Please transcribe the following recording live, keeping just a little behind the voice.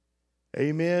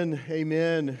Amen,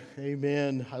 amen,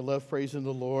 amen. I love praising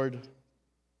the Lord.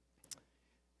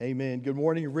 Amen. Good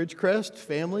morning, Ridgecrest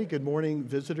family. Good morning,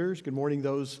 visitors. Good morning,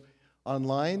 those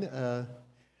online.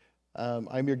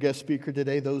 I'm your guest speaker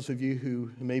today. Those of you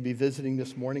who may be visiting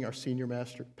this morning, our senior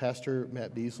pastor,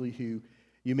 Matt Beasley, who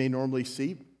you may normally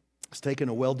see, has taken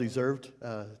a well-deserved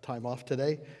time off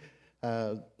today.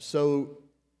 So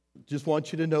just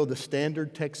want you to know the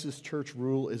standard Texas church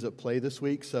rule is at play this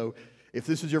week. So if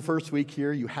this is your first week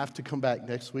here, you have to come back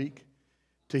next week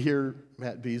to hear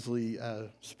Matt Beasley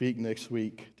speak next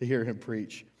week, to hear him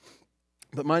preach.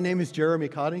 But my name is Jeremy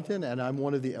Coddington, and I'm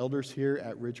one of the elders here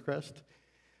at Ridgecrest.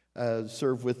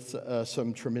 Serve with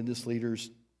some tremendous leaders,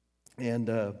 and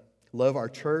love our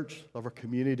church, love our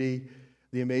community,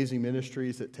 the amazing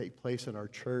ministries that take place in our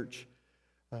church.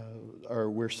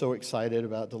 We're so excited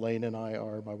about Delane and I,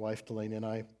 my wife Delane and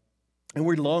I. And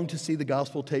we long to see the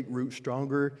gospel take root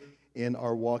stronger in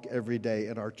our walk every day,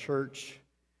 in our church,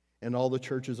 and all the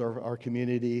churches of our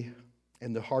community,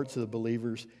 and the hearts of the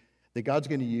believers that God's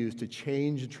going to use to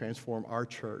change and transform our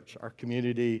church, our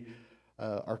community,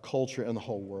 our culture, and the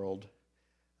whole world.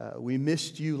 We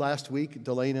missed you last week.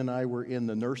 Delane and I were in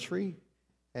the nursery,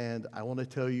 and I want to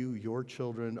tell you, your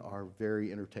children are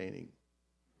very entertaining.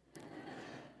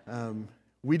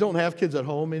 We don't have kids at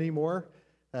home anymore.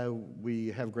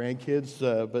 We have grandkids,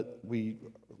 but we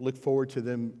look forward to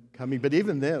them coming. But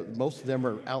even then, most of them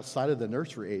are outside of the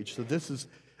nursery age. So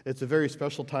it's a very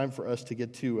special time for us to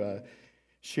get to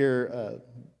share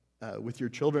with your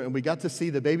children. And we got to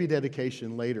see the baby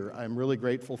dedication later. I'm really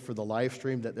grateful for the live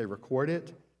stream that they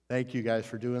recorded. Thank you guys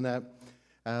for doing that.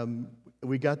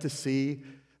 We got to see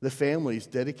the families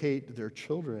dedicate their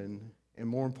children, and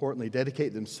more importantly,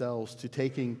 dedicate themselves to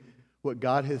taking what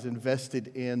God has invested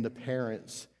in the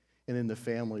parents and in the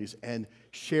families and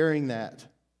sharing that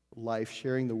life,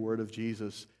 sharing the word of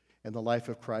Jesus and the life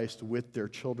of Christ with their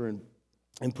children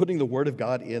and putting the word of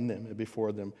God in them and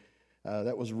before them.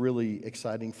 That was really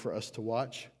exciting for us to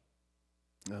watch.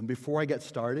 Before I get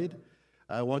started,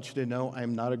 I want you to know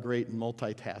I'm not a great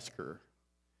multitasker.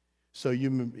 So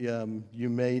you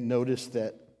may notice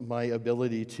that my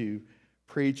ability to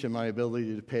preach and my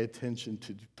ability to pay attention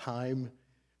to time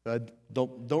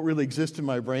don't really exist in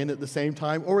my brain at the same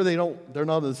time, or they're not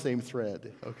on the same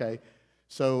thread, okay?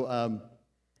 So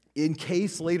in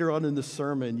case later on in the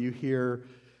sermon you hear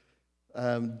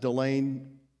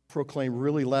Delane proclaim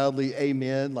really loudly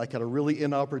amen, like at a really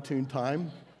inopportune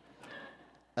time,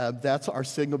 that's our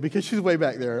signal, because she's way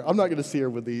back there. I'm not going to see her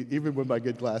even with my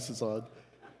good glasses on.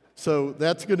 So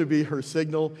that's going to be her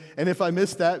signal. And if I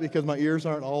miss that because my ears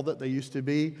aren't all that they used to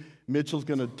be, Mitchell's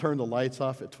going to turn the lights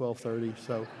off at 12:30.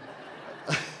 So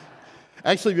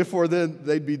actually, before then,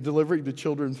 they'd be delivering the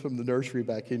children from the nursery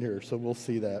back in here. So we'll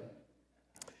see that.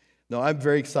 No, I'm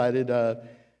very excited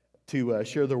to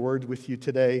share the word with you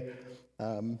today.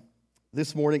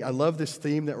 This morning, I love this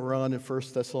theme that we're on in 1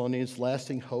 Thessalonians,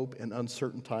 lasting hope in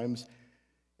uncertain times.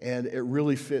 And it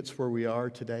really fits where we are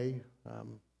today.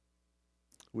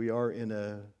 We are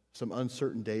in some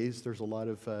uncertain days. There's a lot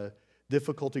of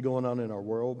difficulty going on in our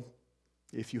world.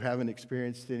 If you haven't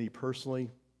experienced any personally,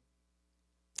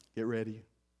 get ready.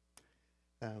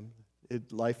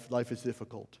 Life is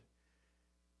difficult.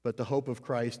 But the hope of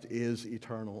Christ is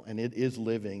eternal, and it is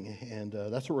living. And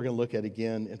that's what we're going to look at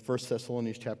again in 1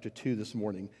 Thessalonians chapter 2 this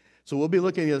morning. So we'll be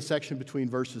looking at a section between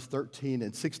verses 13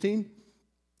 and 16.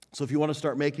 So if you want to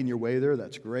start making your way there,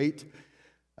 that's great.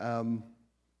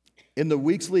 In the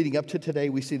weeks leading up to today,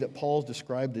 we see that Paul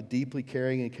described the deeply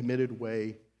caring and committed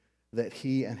way that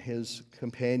he and his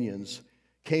companions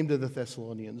came to the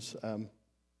Thessalonians.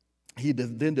 He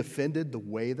then defended the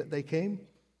way that they came.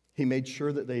 He made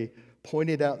sure that they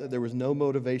pointed out that there was no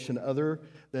motivation other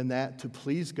than that to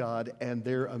please God and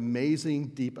their amazing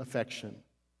deep affection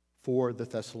for the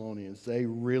Thessalonians. They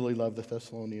really love the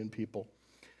Thessalonian people.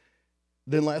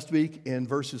 Then last week in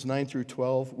verses 9 through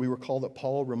 12, we recall that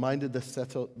Paul reminded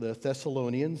the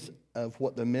Thessalonians of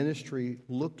what the ministry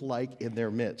looked like in their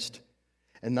midst,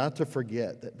 and not to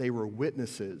forget that they were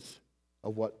witnesses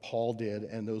of what Paul did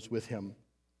and those with him.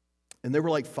 And they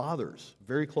were like fathers,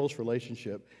 very close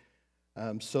relationship,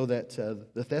 so that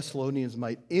the Thessalonians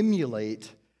might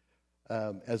emulate,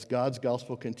 as God's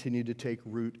gospel continued to take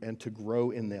root and to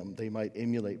grow in them, they might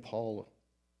emulate Paul.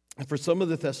 And for some of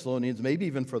the Thessalonians, maybe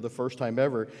even for the first time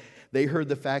ever, they heard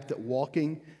the fact that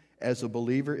walking as a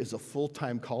believer is a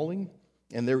full-time calling,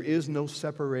 and there is no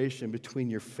separation between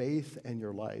your faith and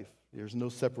your life. There's no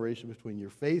separation between your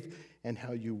faith and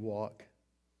how you walk.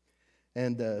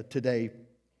 And today,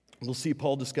 we'll see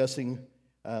Paul discussing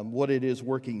what it is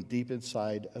working deep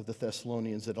inside of the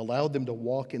Thessalonians that allowed them to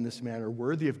walk in this manner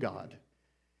worthy of God,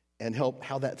 and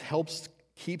how that helps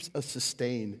keeps us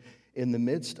sustained in the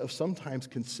midst of sometimes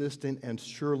consistent and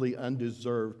surely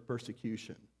undeserved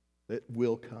persecution that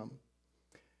will come.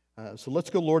 So let's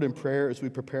go, Lord, in prayer as we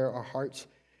prepare our hearts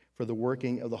for the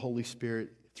working of the Holy Spirit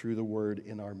through the Word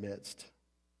in our midst.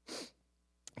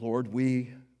 Lord,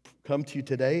 we come to you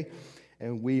today,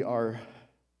 and we are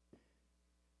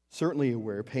certainly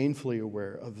aware, painfully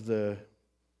aware of the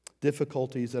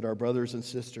difficulties that our brothers and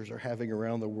sisters are having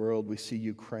around the world. We see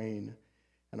Ukraine,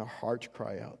 and our hearts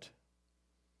cry out.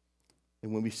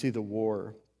 And when we see the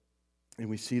war, and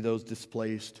we see those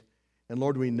displaced, and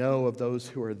Lord, we know of those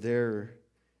who are there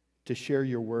to share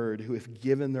your word, who have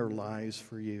given their lives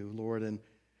for you, Lord, and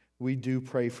we do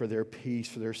pray for their peace,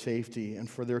 for their safety, and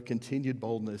for their continued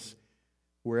boldness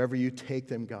wherever you take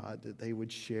them, God, that they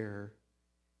would share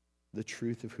the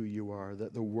truth of who you are,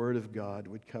 that the word of God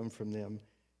would come from them,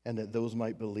 and that those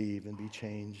might believe and be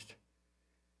changed.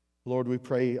 Lord, we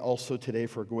pray also today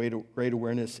for great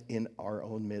awareness in our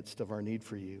own midst of our need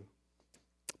for you.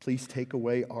 Please take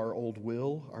away our old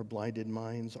will, our blinded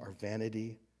minds, our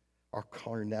vanity, our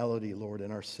carnality, Lord,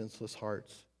 and our senseless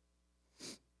hearts.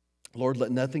 Lord,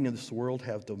 let nothing in this world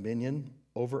have dominion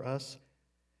over us,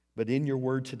 but in your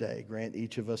word today, grant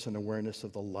each of us an awareness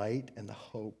of the light and the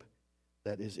hope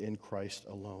that is in Christ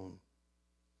alone.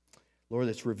 Lord,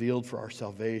 that's revealed for our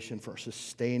salvation, for our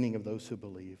sustaining of those who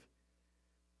believe.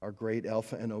 Our great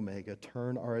Alpha and Omega,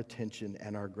 turn our attention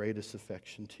and our greatest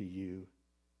affection to you.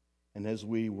 And as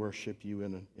we worship you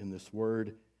in this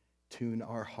word, tune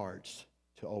our hearts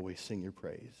to always sing your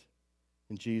praise.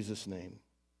 In Jesus' name,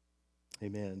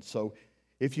 amen. So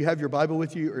if you have your Bible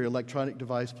with you or your electronic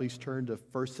device, please turn to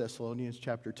 1 Thessalonians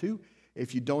chapter 2.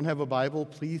 If you don't have a Bible,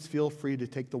 please feel free to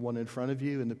take the one in front of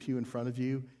you, in the pew in front of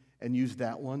you, and use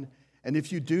that one. And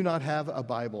if you do not have a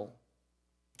Bible,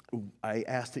 I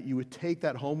ask that you would take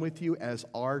that home with you as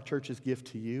our church's gift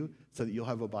to you, so that you'll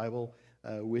have a Bible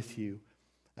with you.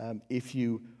 If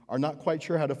you are not quite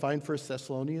sure how to find 1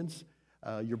 Thessalonians,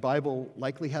 your Bible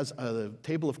likely has a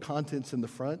table of contents in the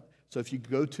front. So if you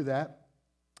go to that,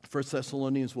 1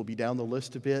 Thessalonians will be down the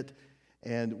list a bit.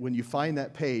 And when you find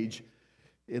that page,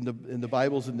 in the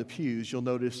Bibles in the pews, you'll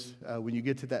notice when you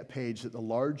get to that page that the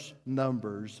large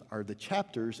numbers are the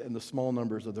chapters and the small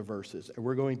numbers are the verses. And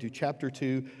we're going to chapter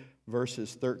 2,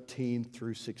 verses 13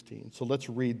 through 16. So let's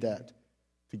read that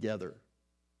together.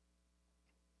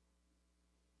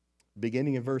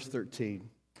 Beginning in verse 13.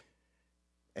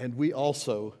 And we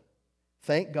also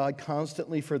thank God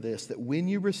constantly for this, that when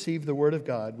you received the word of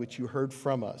God, which you heard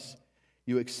from us,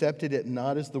 you accepted it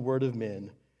not as the word of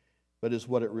men, but as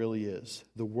what it really is,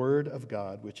 the word of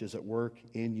God, which is at work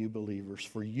in you believers.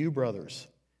 For you, brothers,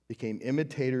 became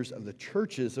imitators of the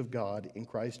churches of God in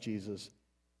Christ Jesus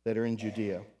that are in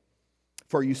Judea.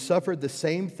 For you suffered the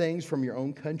same things from your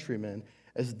own countrymen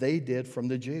as they did from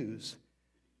the Jews,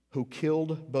 who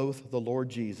killed both the Lord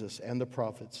Jesus and the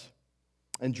prophets,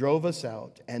 and drove us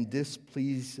out and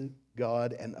displeased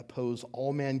God and opposed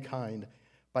all mankind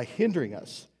by hindering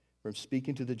us from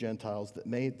speaking to the Gentiles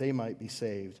that they might be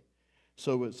saved.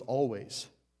 So it's always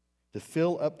to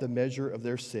fill up the measure of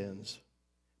their sins,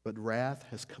 but wrath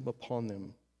has come upon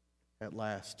them at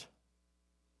last.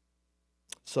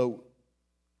 So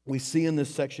we see in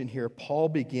this section here, Paul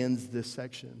begins this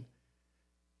section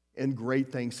in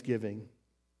great thanksgiving,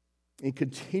 in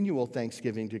continual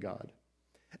thanksgiving to God.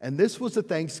 And this was the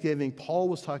thanksgiving Paul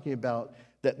was talking about,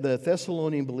 that the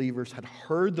Thessalonian believers had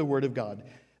heard the word of God.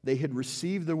 They had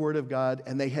received the word of God,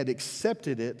 and they had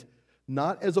accepted it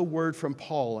not as a word from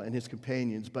Paul and his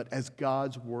companions, but as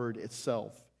God's word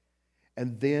itself.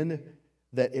 And then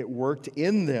that it worked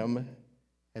in them,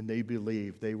 and they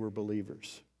believed. They were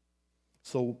believers.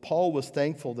 So Paul was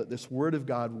thankful that this word of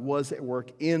God was at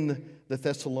work in the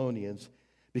Thessalonians,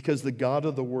 because the God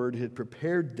of the word had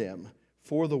prepared them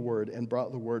for the word and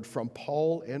brought the word from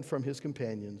Paul and from his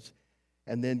companions.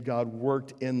 And then God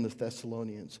worked in the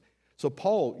Thessalonians. So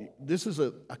Paul, this is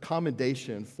a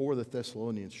commendation for the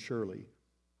Thessalonians, surely.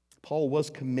 Paul was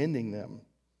commending them.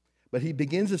 But he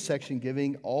begins this section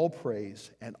giving all praise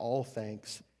and all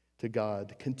thanks to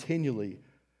God continually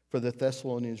for the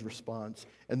Thessalonians' response.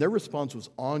 And their response was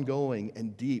ongoing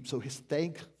and deep. So his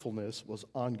thankfulness was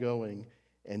ongoing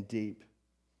and deep.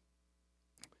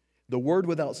 The word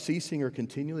without ceasing or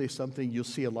continually is something you'll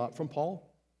see a lot from Paul.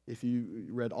 If you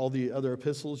read all the other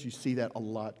epistles, you see that a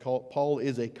lot. Paul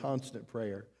is a constant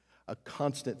prayer, a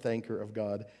constant thanker of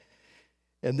God.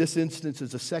 And this instance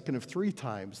is the second of 3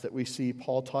 times that we see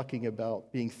Paul talking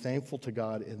about being thankful to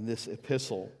God in this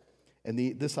epistle.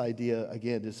 And this idea,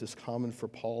 again, is this common for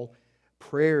Paul.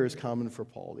 Prayer is common for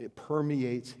Paul. It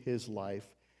permeates his life.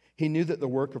 He knew that the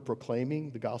work of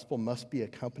proclaiming the gospel must be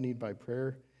accompanied by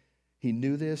prayer. He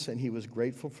knew this, and he was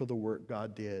grateful for the work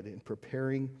God did in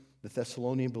preparing the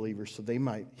Thessalonian believers so they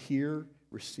might hear,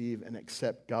 receive, and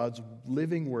accept God's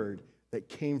living word that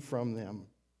came from them.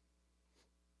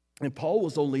 And Paul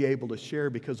was only able to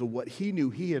share because of what he knew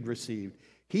he had received.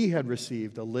 He had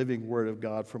received a living word of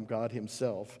God from God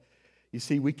himself. You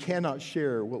see, we cannot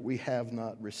share what we have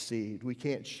not received. We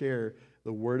can't share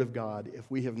the word of God if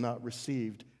we have not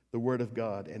received the word of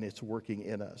God and it's working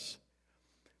in us.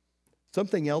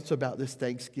 Something else about this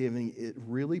Thanksgiving, it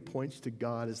really points to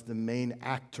God as the main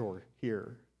actor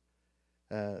here.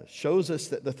 Shows us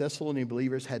that the Thessalonian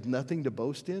believers had nothing to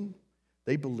boast in.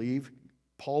 They believed.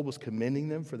 Paul was commending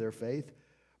them for their faith,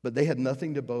 but they had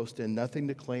nothing to boast in, nothing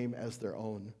to claim as their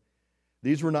own.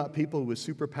 These were not people with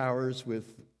superpowers,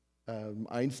 with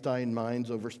Einstein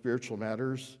minds over spiritual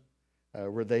matters,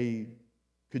 where they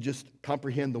could just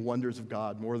comprehend the wonders of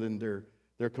God more than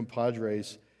their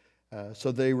compadres.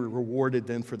 So they were rewarded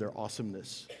then for their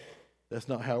awesomeness. That's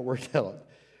not how it worked out.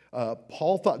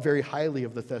 Paul thought very highly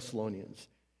of the Thessalonians.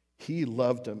 He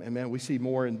loved them. And man, we see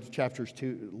more in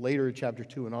later in chapter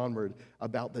 2 and onward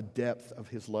about the depth of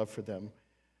his love for them.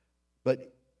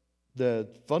 But the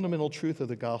fundamental truth of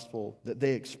the gospel that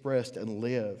they expressed and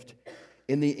lived,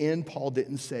 in the end, Paul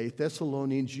didn't say,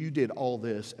 Thessalonians, you did all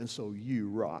this, and so you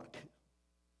rock.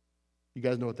 You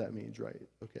guys know what that means, right?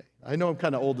 Okay. I know I'm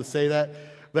kind of old to say that,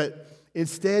 but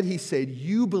instead he said,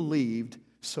 you believed,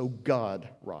 so God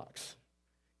rocks.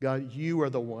 God, you are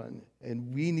the one,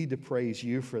 and we need to praise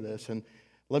you for this. And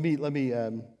let me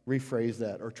rephrase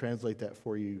that or translate that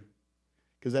for you,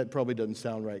 because that probably doesn't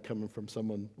sound right coming from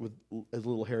someone with as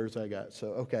little hair as I got. So,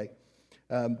 okay.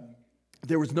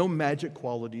 There was no magic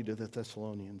quality to the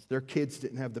Thessalonians. Their kids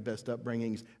didn't have the best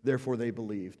upbringings, therefore they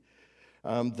believed.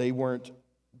 They weren't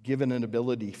given an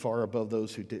ability far above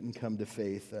those who didn't come to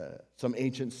faith. Some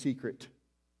ancient secret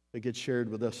that gets shared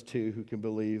with us too who can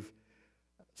believe.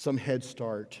 Some head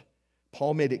start.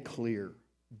 Paul made it clear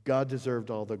God deserved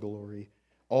all the glory,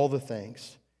 all the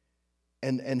thanks.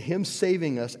 And him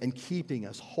saving us and keeping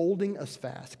us, holding us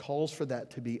fast, calls for that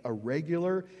to be a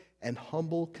regular and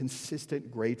humble,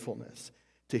 consistent gratefulness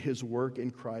to his work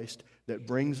in Christ that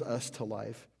brings us to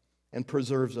life and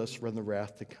preserves us from the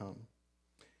wrath to come.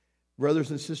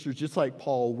 Brothers and sisters, just like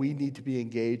Paul, we need to be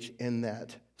engaged in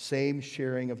that same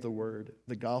sharing of the word,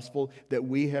 the gospel that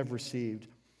we have received,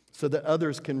 so that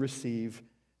others can receive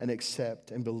and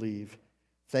accept and believe,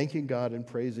 thanking God and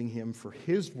praising him for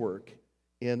his work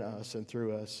in us and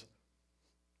through us.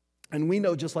 And we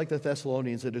know, just like the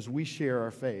Thessalonians, that as we share our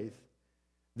faith,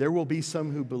 there will be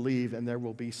some who believe and there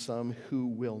will be some who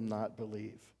will not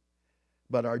believe.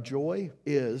 But our joy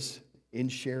is in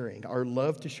sharing, our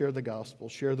love to share the gospel,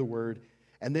 share the word,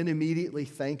 and then immediately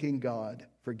thanking God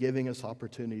for giving us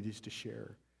opportunities to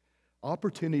share.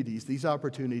 These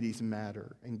opportunities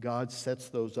matter, and God sets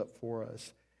those up for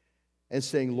us. And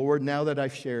saying, Lord, now that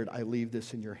I've shared, I leave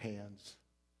this in your hands,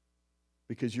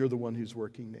 because you're the one who's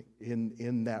working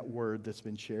in that word that's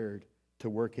been shared to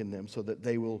work in them so that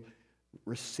they will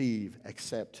receive,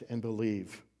 accept, and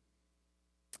believe.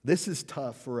 This is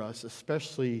tough for us,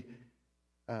 especially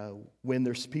when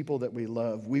there's people that we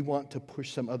love. We want to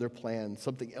push some other plan,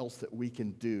 something else that we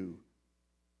can do.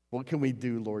 What can we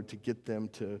do, Lord, to get them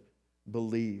to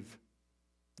believe?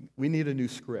 We need a new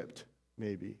script,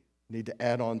 maybe. Need to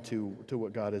add on to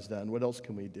what God has done. What else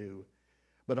can we do?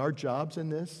 But our jobs in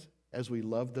this, as we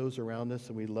love those around us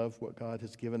and we love what God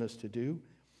has given us to do,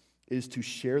 is to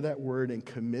share that word and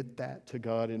commit that to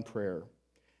God in prayer.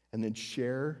 And then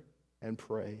share and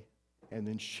pray. And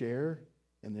then share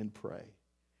and then pray.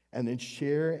 And then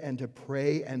share and to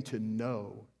pray and to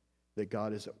know that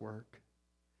God is at work.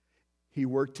 He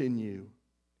worked in you.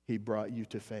 He brought you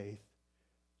to faith.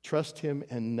 Trust him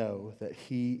and know that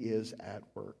he is at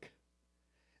work.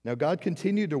 Now, God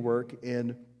continued to work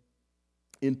in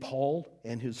Paul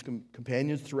and his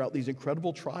companions throughout these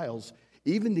incredible trials,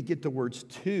 even to get the words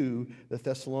to the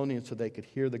Thessalonians so they could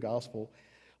hear the gospel.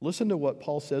 Listen to what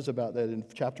Paul says about that in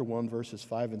chapter 1, verses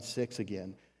 5 and 6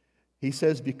 again. He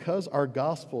says, because our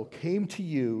gospel came to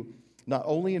you not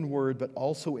only in word, but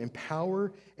also in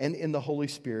power and in the Holy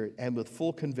Spirit and with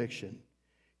full conviction.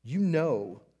 You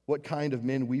know what kind of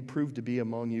men we proved to be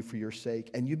among you for your sake,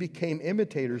 and you became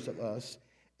imitators of us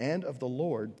and of the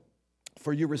Lord,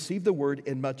 for you received the word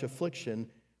in much affliction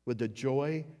with the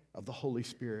joy of the Holy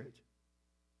Spirit.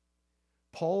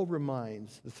 Paul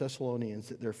reminds the Thessalonians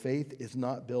that their faith is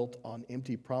not built on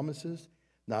empty promises,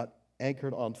 not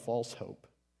anchored on false hope.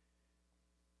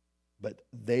 but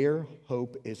their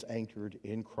hope is anchored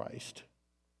in Christ.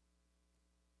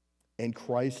 And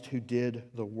Christ who did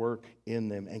the work in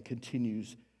them and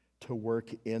continues to work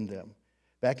in them.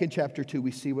 Back in chapter 2,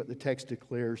 we see what the text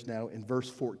declares now in verse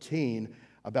 14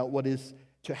 about what is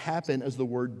to happen as the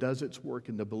word does its work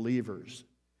in the believers.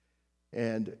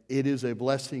 And it is a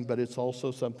blessing, but it's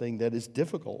also something that is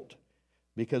difficult,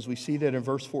 because we see that in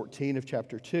verse 14 of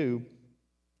chapter 2,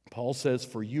 Paul says,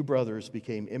 "For you, brothers,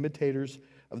 became imitators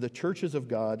of the churches of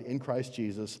God in Christ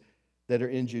Jesus that are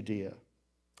in Judea.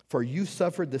 For you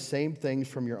suffered the same things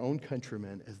from your own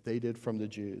countrymen as they did from the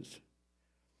Jews."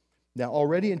 Now,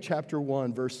 already in chapter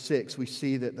 1, verse 6, we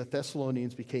see that the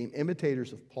Thessalonians became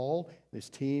imitators of Paul and his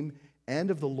team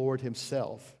and of the Lord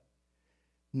himself.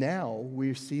 Now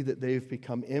we see that they've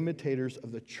become imitators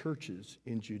of the churches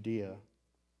in Judea.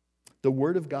 The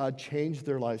Word of God changed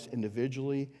their lives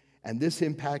individually, and this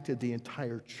impacted the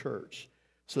entire church,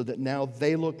 so that now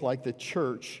they look like the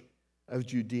church of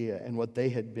Judea and what they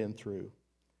had been through.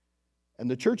 And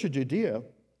the church of Judea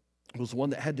was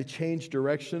one that had to change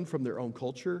direction from their own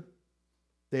culture.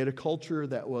 They had a culture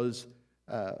that was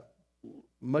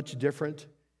much different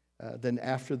than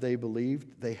after they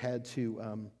believed. They had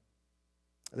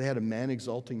a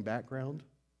man-exalting background.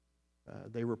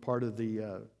 They were part of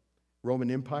the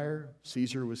Roman Empire.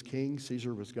 Caesar was king.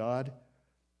 Caesar was God.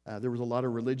 There was a lot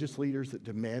of religious leaders that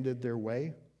demanded their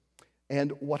way.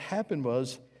 And what happened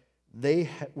was they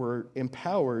were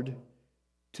empowered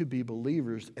to be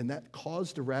believers, and that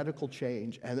caused a radical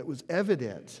change, and it was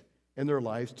evident in their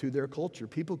lives to their culture.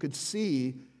 People could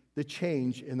see the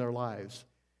change in their lives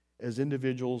as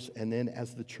individuals and then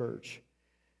as the church.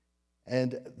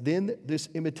 And then this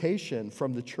imitation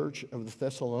from the church of the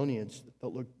Thessalonians that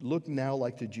looked now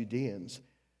like the Judeans,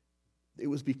 it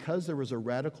was because there was a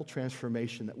radical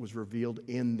transformation that was revealed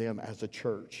in them as a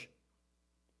church.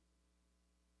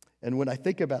 And when I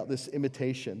think about this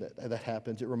imitation that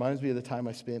happens, it reminds me of the time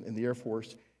I spent in the Air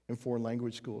Force in foreign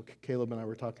language school. Caleb and I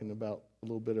were talking about a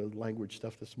little bit of language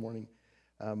stuff this morning.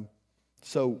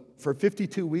 So for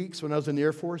 52 weeks when I was in the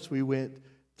Air Force, we went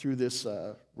through this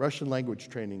Russian language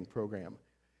training program.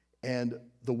 And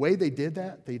the way they did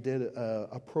that, they did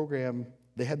a program,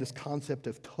 they had this concept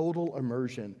of total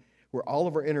immersion, where all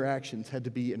of our interactions had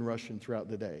to be in Russian throughout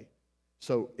the day.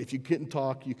 So if you couldn't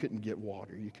talk, you couldn't get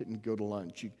water, you couldn't go to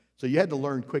lunch. So you had to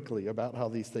learn quickly about how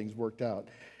these things worked out.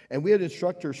 And we had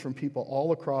instructors from people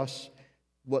all across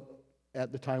what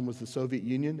at the time was the Soviet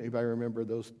Union. Anybody remember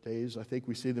those days? I think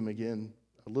we see them again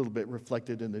a little bit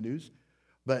reflected in the news.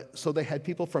 But so they had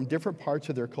people from different parts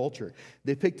of their culture.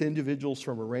 They picked individuals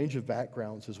from a range of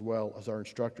backgrounds as well as our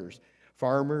instructors.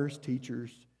 Farmers,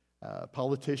 teachers,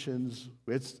 politicians,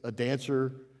 it's a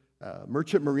dancer,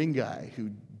 merchant marine guy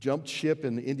who jumped ship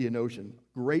in the Indian Ocean.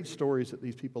 Great stories that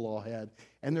these people all had.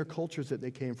 And their cultures that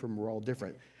they came from were all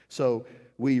different. So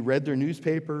we read their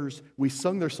newspapers, we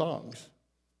sung their songs,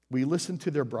 we listened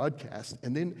to their broadcasts,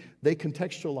 and then they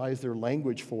contextualized their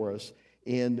language for us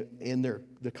in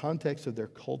the context of their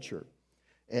culture.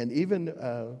 And even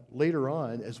later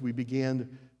on, as we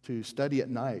began to study at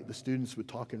night, the students would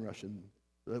talk in Russian.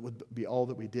 That would be all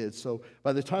that we did. So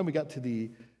by the time we got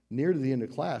near to the end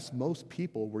of class, most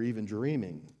people were even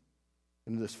dreaming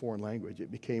in this foreign language.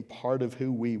 It became part of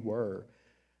who we were.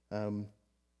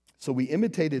 So we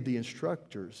imitated the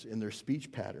instructors in their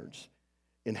speech patterns,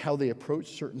 in how they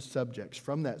approached certain subjects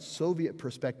from that Soviet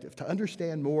perspective, to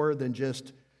understand more than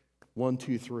just 1,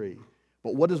 2, 3.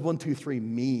 But what does 1, 2, 3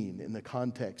 mean in the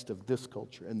context of this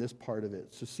culture and this part of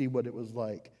it, to see what it was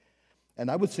like. And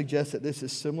I would suggest that this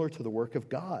is similar to the work of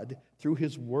God through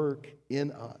his work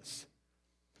in us.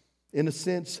 In a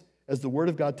sense, as the word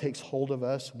of God takes hold of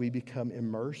us, we become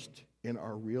immersed in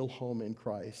our real home in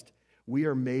Christ. We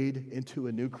are made into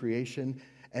a new creation,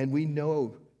 and we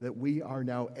know that we are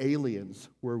now aliens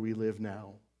where we live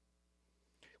now.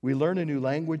 We learn a new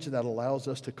language that allows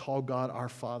us to call God our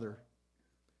Father,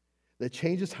 that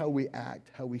changes how we act,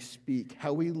 how we speak,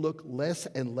 how we look less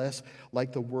and less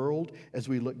like the world as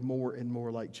we look more and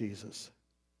more like Jesus.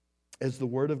 As the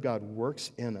Word of God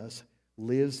works in us,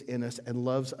 lives in us, and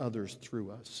loves others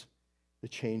through us, the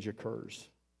change occurs.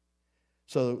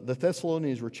 So the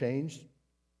Thessalonians were changed,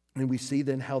 and we see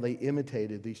then how they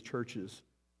imitated these churches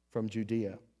from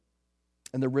Judea.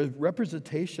 And the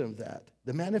representation of that,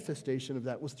 the manifestation of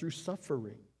that was through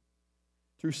suffering.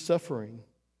 Through suffering.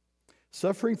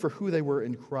 Suffering for who they were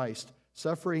in Christ.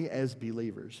 Suffering as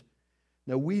believers.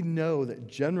 Now we know that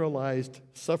generalized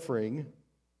suffering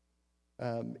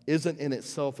isn't in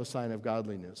itself a sign of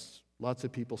godliness. Lots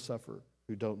of people suffer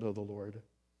who don't know the Lord.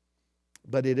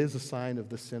 But it is a sign of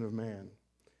the sin of man.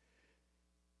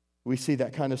 We see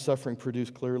that kind of suffering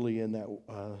produced clearly in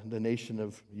the nation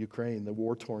of Ukraine, the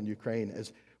war-torn Ukraine,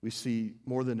 as we see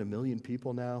more than 1 million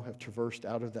people now have traversed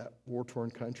out of that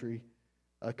war-torn country,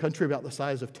 a country about the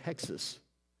size of Texas,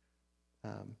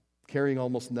 carrying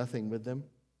almost nothing with them.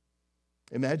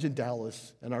 Imagine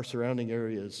Dallas and our surrounding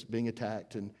areas being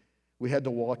attacked, and we had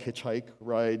to walk, hitchhike,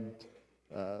 ride,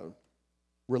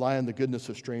 rely on the goodness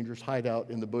of strangers, hide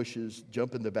out in the bushes,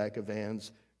 jump in the back of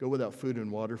vans, go without food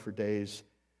and water for days,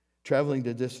 traveling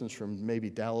the distance from maybe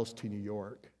Dallas to New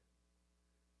York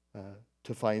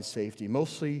to find safety,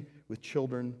 mostly with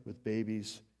children, with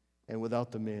babies, and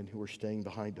without the men who were staying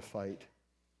behind to fight.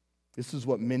 This is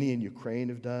what many in Ukraine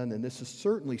have done, and this is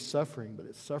certainly suffering, but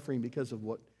it's suffering because of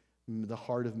what the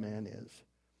heart of man is.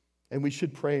 And we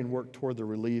should pray and work toward the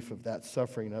relief of that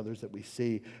suffering and others that we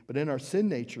see. But in our sin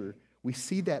nature, we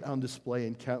see that on display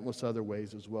in countless other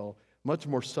ways as well, much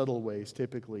more subtle ways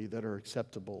typically that are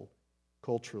acceptable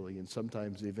culturally and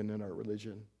sometimes even in our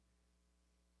religion.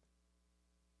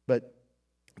 But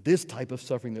this type of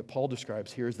suffering that Paul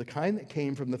describes here is the kind that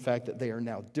came from the fact that they are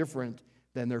now different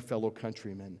than their fellow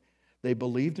countrymen. They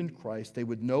believed in Christ. They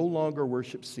would no longer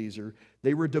worship Caesar.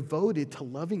 They were devoted to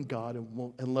loving God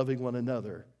and loving one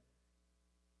another.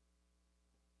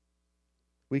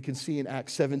 We can see in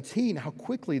Acts 17 how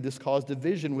quickly this caused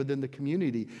division within the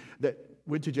community that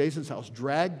went to Jason's house,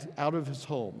 dragged out of his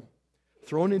home,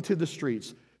 thrown into the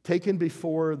streets, taken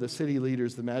before the city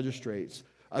leaders, the magistrates,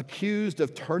 accused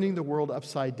of turning the world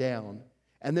upside down,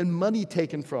 and then money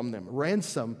taken from them,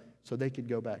 ransom, so they could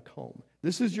go back home.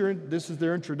 This is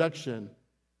their introduction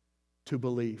to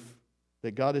belief,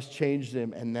 that God has changed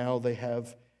them, and now they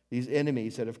have these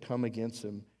enemies that have come against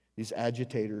them, these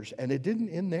agitators. And it didn't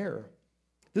end there.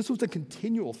 This was a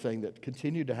continual thing that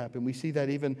continued to happen. We see that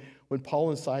even when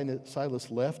Paul and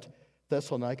Silas left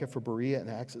Thessalonica for Berea and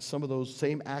Acts, that some of those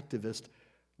same activists,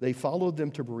 they followed them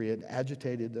to Berea and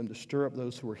agitated them to stir up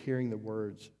those who were hearing the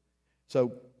words.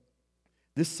 So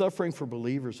this suffering for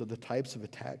believers of the types of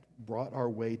attack brought our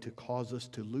way to cause us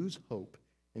to lose hope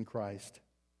in Christ,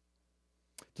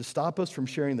 to stop us from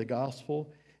sharing the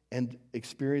gospel and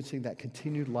experiencing that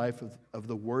continued life of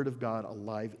the Word of God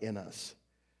alive in us.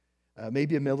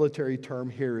 Maybe a military term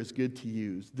here is good to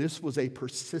use. This was a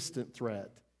persistent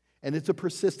threat, and it's a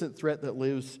persistent threat that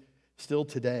lives still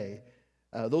today.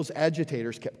 Those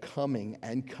agitators kept coming,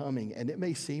 and it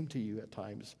may seem to you at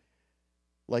times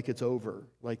like it's over,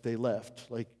 like they left,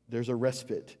 like there's a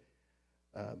respite.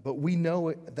 But we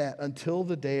know that until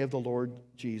the day of the Lord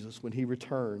Jesus, when he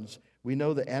returns, we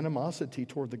know the animosity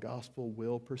toward the gospel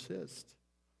will persist.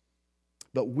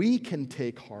 But we can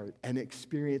take heart and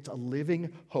experience a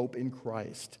living hope in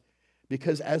Christ,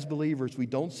 because as believers, we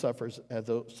don't suffer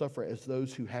as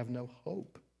those who have no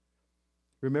hope.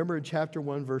 Remember in chapter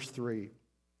 1, verse 3,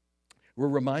 we're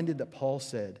reminded that Paul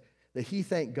said that he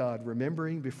thanked God,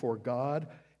 remembering before God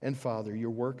and Father your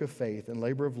work of faith and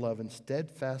labor of love and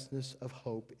steadfastness of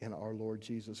hope in our Lord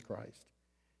Jesus Christ.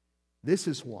 This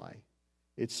is why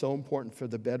it's so important for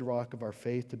the bedrock of our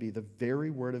faith to be the very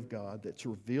Word of God that's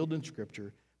revealed in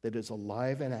Scripture, that is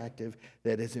alive and active,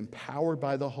 that is empowered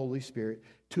by the Holy Spirit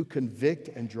to convict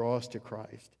and draw us to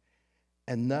Christ.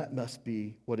 And that must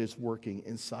be what is working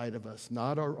inside of us,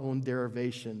 not our own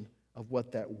derivation of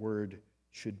what that Word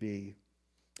should be.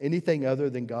 Anything other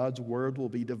than God's Word will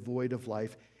be devoid of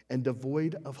life and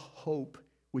devoid of hope,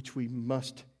 which we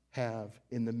must have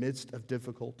in the midst of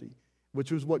difficulty,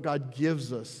 which is what God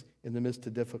gives us in the midst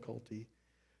of difficulty.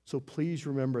 So please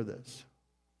remember this.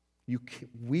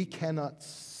 We cannot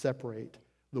separate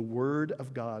the Word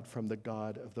of God from the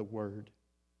God of the Word.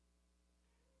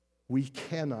 We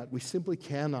simply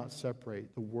cannot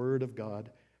separate the Word of God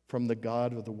from the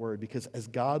God of the Word, because as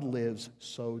God lives,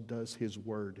 so does His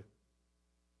Word.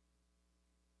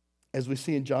 As we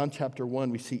see in John chapter 1,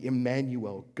 we see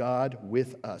Emmanuel, God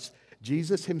with us.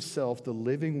 Jesus himself, the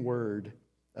living Word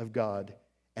of God.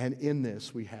 And in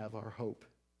this, we have our hope.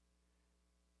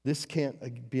 This can't,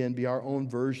 again, be our own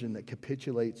version that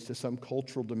capitulates to some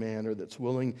cultural demand or that's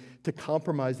willing to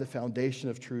compromise the foundation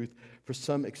of truth for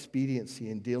some expediency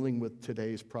in dealing with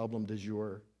today's problem du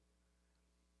jour.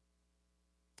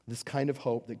 This kind of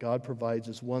hope that God provides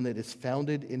is one that is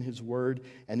founded in His Word,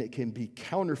 and it can be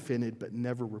counterfeited but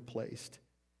never replaced.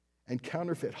 And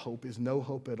counterfeit hope is no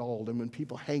hope at all. And when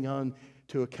people hang on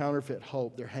to a counterfeit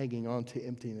hope, they're hanging on to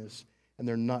emptiness, and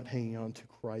they're not hanging on to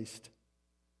Christ.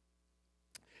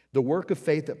 The work of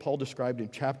faith that Paul described in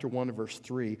chapter 1 and verse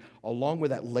 3, along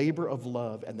with that labor of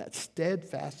love and that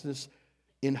steadfastness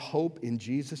in hope in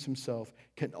Jesus himself,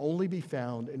 can only be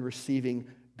found in receiving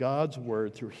God's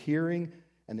word through hearing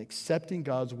and accepting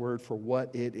God's word for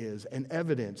what it is, and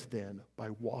evidence then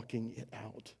by walking it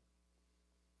out.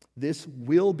 This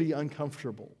will be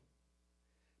uncomfortable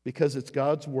because it's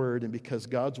God's word and because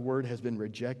God's word has been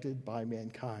rejected by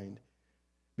mankind.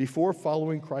 Before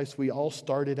following Christ, we all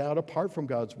started out apart from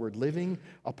God's word, living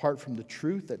apart from the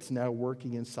truth that's now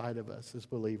working inside of us as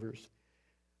believers.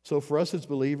 So for us as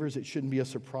believers, it shouldn't be a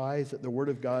surprise that the word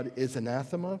of God is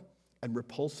anathema and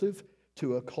repulsive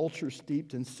to a culture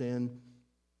steeped in sin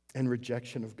and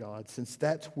rejection of God, since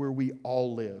that's where we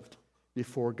all lived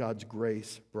before God's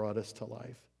grace brought us to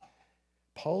life.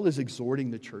 Paul is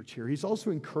exhorting the church here. He's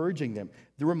also encouraging them.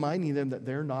 They're reminding them that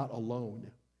they're not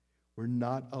alone. We're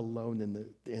not alone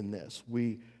in this.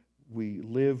 We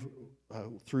live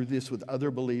through this with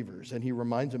other believers. And he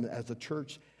reminds them that as a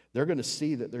church, they're going to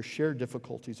see that there's shared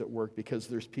difficulties at work because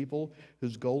there's people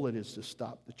whose goal it is to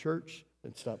stop the church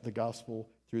and stop the gospel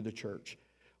through the church.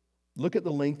 Look at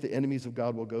the length the enemies of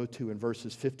God will go to in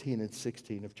verses 15 and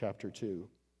 16 of chapter 2.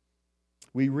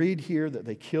 We read here that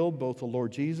they killed both the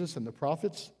Lord Jesus and the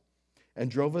prophets and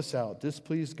drove us out,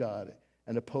 displeased God,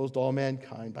 and opposed all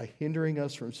mankind by hindering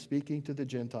us from speaking to the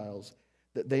Gentiles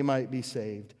that they might be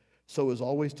saved, so as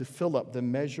always to fill up the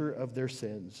measure of their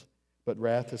sins. But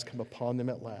wrath has come upon them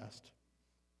at last.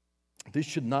 This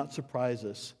should not surprise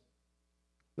us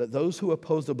that those who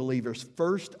oppose the believers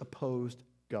first opposed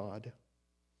God.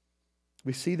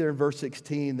 We see there in verse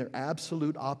 16 their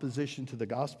absolute opposition to the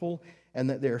gospel and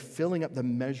that they're filling up the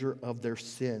measure of their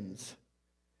sins.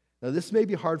 Now, this may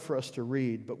be hard for us to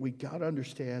read, but we got to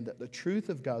understand that the truth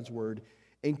of God's word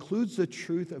includes the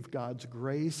truth of God's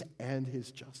grace and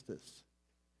his justice.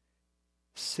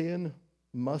 Sin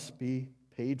must be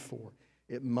paid for.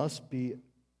 It must be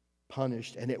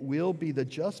punished, and it will be the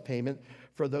just payment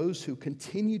for those who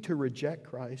continue to reject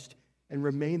Christ and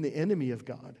remain the enemy of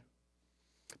God.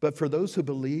 But for those who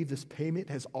believe, this payment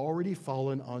has already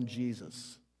fallen on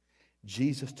Jesus.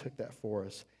 Jesus took that for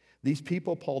us. These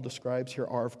people Paul describes here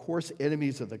are, of course,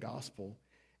 enemies of the gospel,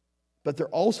 but they're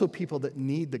also people that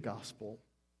need the gospel.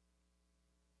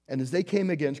 And as they came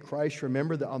against Christ,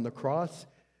 remember that on the cross,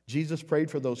 Jesus prayed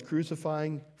for those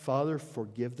crucifying, "Father,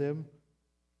 forgive them,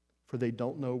 for they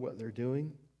don't know what they're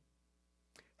doing."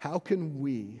 How can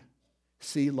we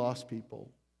see lost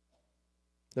people,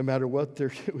 no matter what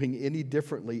they're doing, any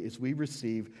differently as we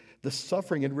receive the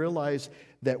suffering and realize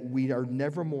that we are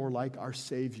never more like our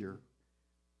Savior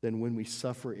than when we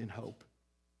suffer in hope?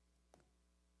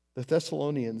 The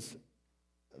Thessalonians,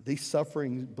 these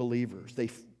suffering believers, they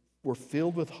were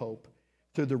filled with hope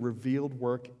through the revealed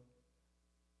work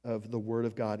of the Word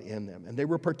of God in them. And they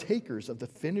were partakers of the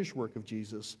finished work of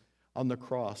Jesus on the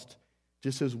cross,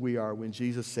 just as we are when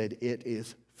Jesus said, "It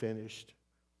is finished."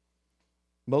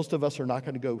 Most of us are not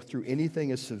going to go through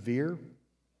anything as severe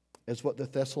as what the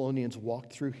Thessalonians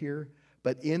walked through here,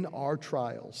 but in our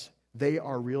trials, they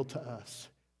are real to us.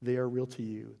 They are real to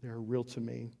you. They are real to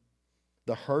me.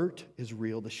 The hurt is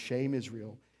real. The shame is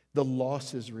real. The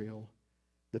loss is real.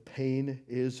 The pain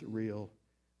is real.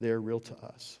 They are real to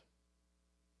us.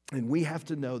 And we have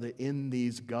to know that in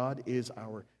these, God is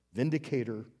our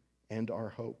vindicator and our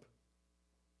hope.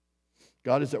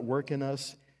 God is at work in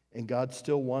us, and God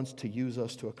still wants to use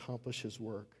us to accomplish his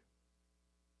work.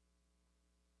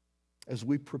 As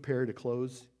we prepare to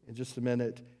close in just a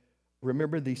minute,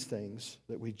 remember these things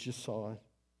that we just saw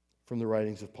from the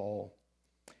writings of Paul.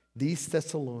 These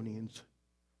Thessalonians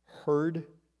heard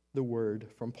the word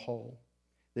from Paul.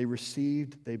 They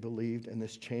received, they believed, and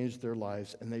this changed their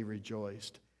lives, and they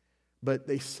rejoiced. But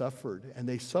they suffered, and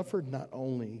they suffered not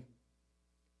only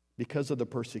because of the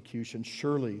persecution,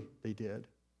 surely they did.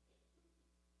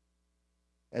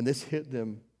 And this hit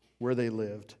them where they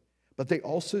lived. But they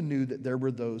also knew that there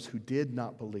were those who did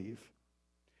not believe,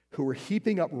 who were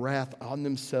heaping up wrath on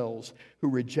themselves, who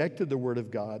rejected the word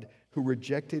of God, who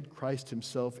rejected Christ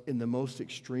himself in the most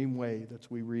extreme way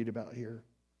that we read about here.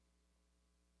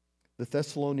 The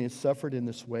Thessalonians suffered in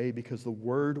this way because the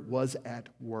word was at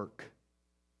work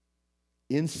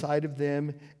inside of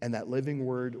them, and that living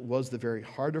word was the very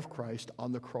heart of Christ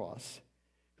on the cross,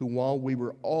 who, while we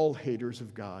were all haters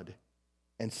of God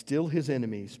and still his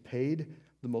enemies, paid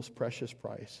the most precious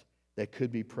price that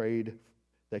could be paid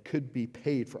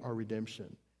for our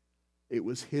redemption. It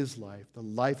was his life, the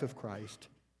life of Christ,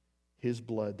 his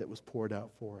blood that was poured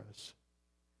out for us.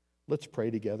 Let's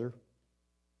pray together.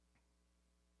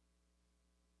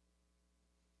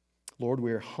 Lord,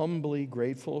 we are humbly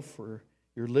grateful for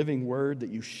your living word that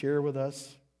you share with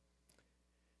us,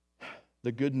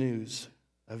 the good news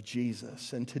of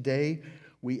Jesus. And today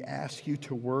we ask you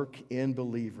to work in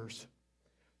believers.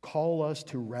 Call us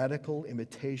to radical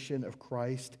imitation of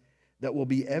Christ that will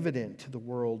be evident to the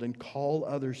world and call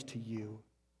others to you.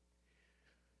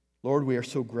 Lord, we are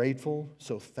so grateful,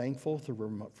 so thankful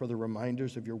for the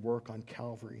reminders of your work on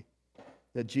Calvary,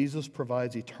 that Jesus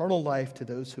provides eternal life to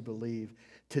those who believe.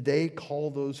 Today,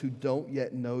 call those who don't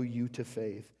yet know you to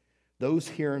faith, those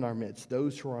here in our midst,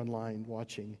 those who are online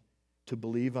watching, to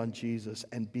believe on Jesus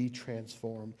and be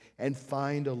transformed and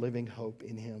find a living hope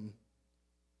in him.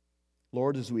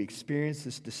 Lord, as we experience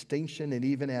this distinction and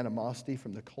even animosity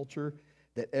from the culture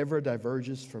that ever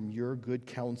diverges from your good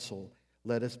counsel,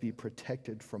 let us be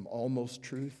protected from almost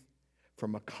truth,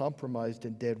 from a compromised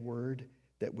and dead word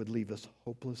that would leave us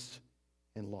hopeless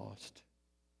and lost.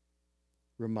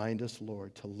 Remind us,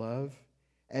 Lord, to love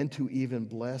and to even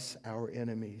bless our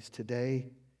enemies. Today,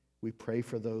 we pray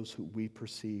for those who we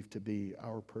perceive to be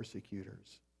our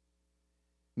persecutors.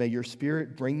 May your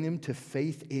Spirit bring them to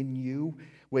faith in you.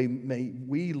 May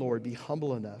we, Lord, be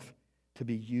humble enough to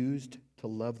be used to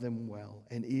love them well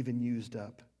and even used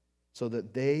up so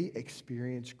that they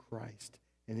experience Christ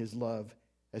and his love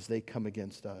as they come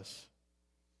against us.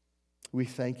 We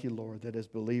thank you, Lord, that as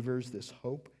believers, this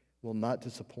hope will not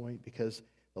disappoint because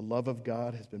the love of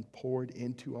God has been poured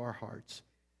into our hearts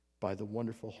by the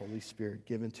wonderful Holy Spirit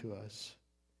given to us.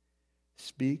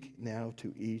 Speak now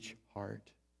to each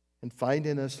heart and find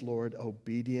in us, Lord,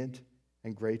 obedient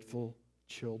and grateful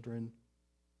children.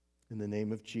 In the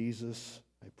name of Jesus,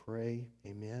 I pray.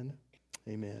 Amen.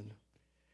 Amen.